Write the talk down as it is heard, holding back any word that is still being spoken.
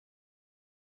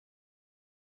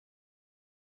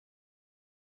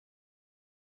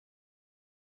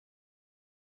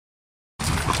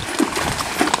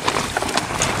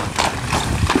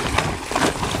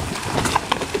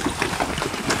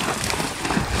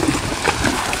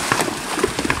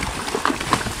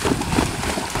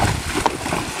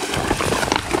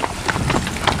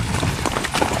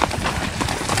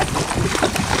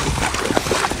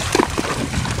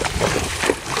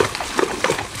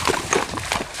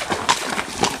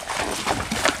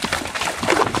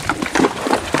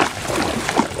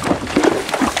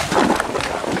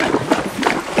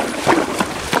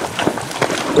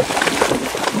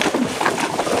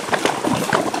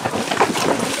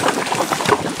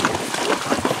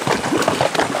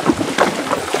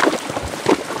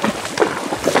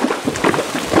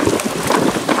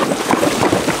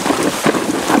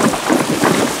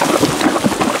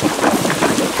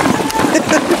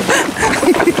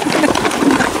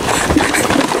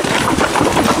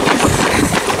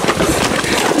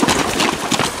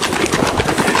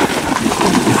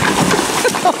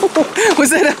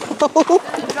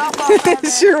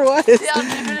It sure was.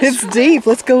 It's deep.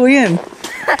 Let's go in.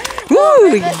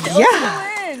 Woo! Yeah.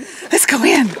 Let's go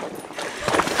in.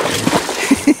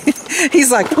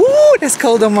 He's like, woo, that's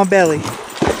cold on my belly.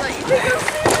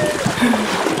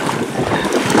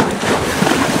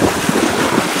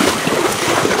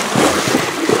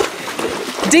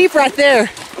 Deep right there.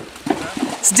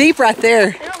 It's deep right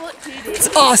there. It's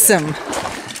awesome.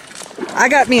 I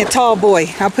got me a tall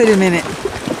boy. I'll put him in it.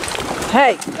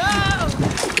 Hey.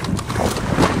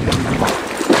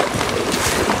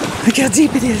 Look how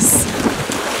deep it is.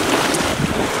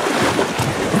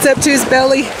 It's up to his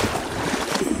belly.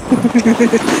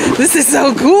 This is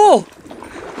so cool.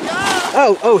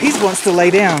 Oh, he wants to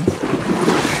lay down.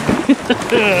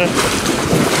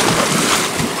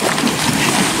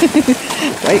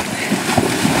 Wait.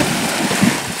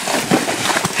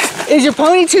 Is your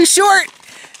pony too short?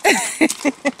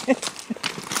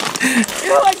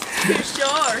 You're too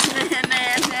short.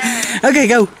 Okay,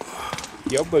 go.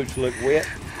 Your boots look wet.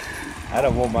 I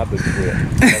don't want my boots wet. I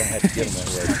don't have to get them that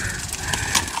way.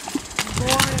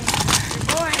 Boring.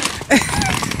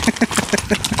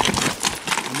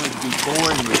 I'm going to be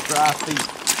boring with dry feet.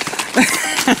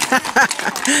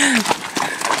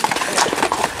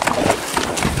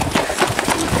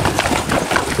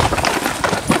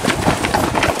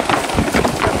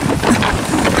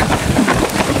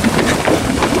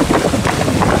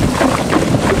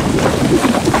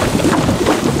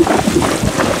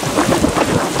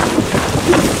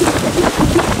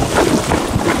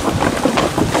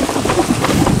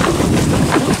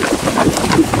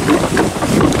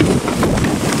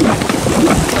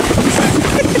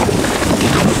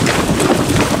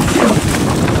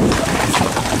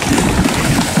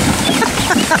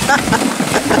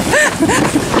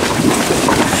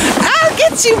 I'll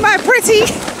get you, my pretty.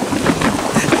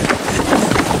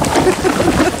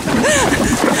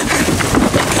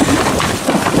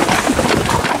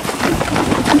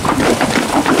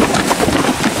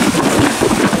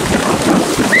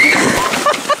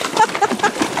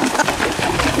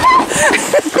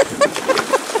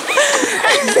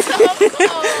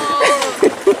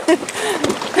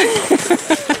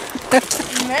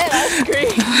 Man, that's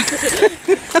great.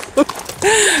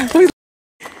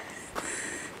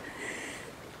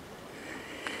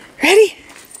 Ready?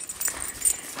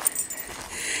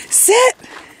 Set.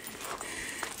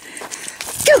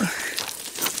 Go.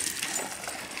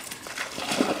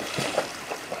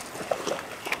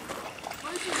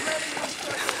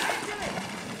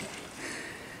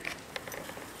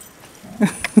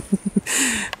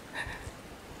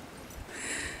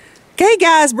 Okay,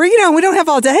 guys, bring it on. We don't have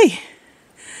all day.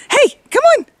 Hey, come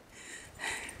on.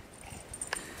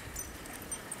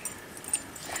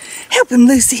 Help him,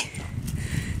 Lucy.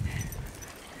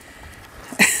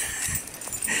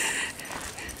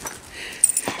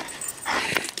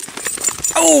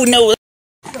 Oh, no.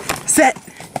 Set.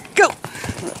 Go.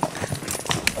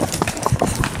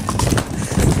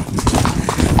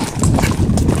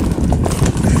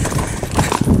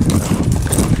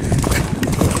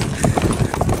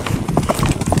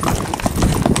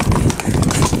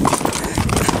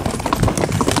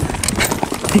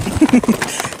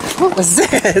 What was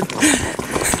that?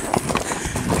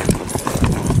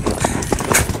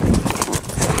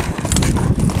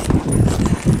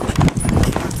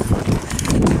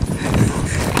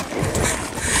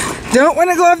 Don't want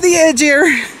to go off the edge here.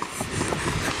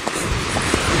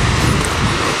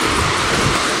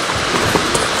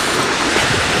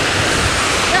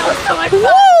 That was so much fun.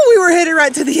 Woo! We were headed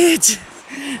right to the edge.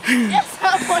 Yes,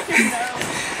 I want to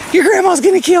know. Your grandma's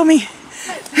gonna kill me.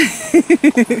 You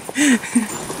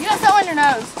got something on your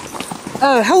nose.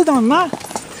 Hold on, my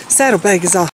saddlebag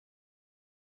is off.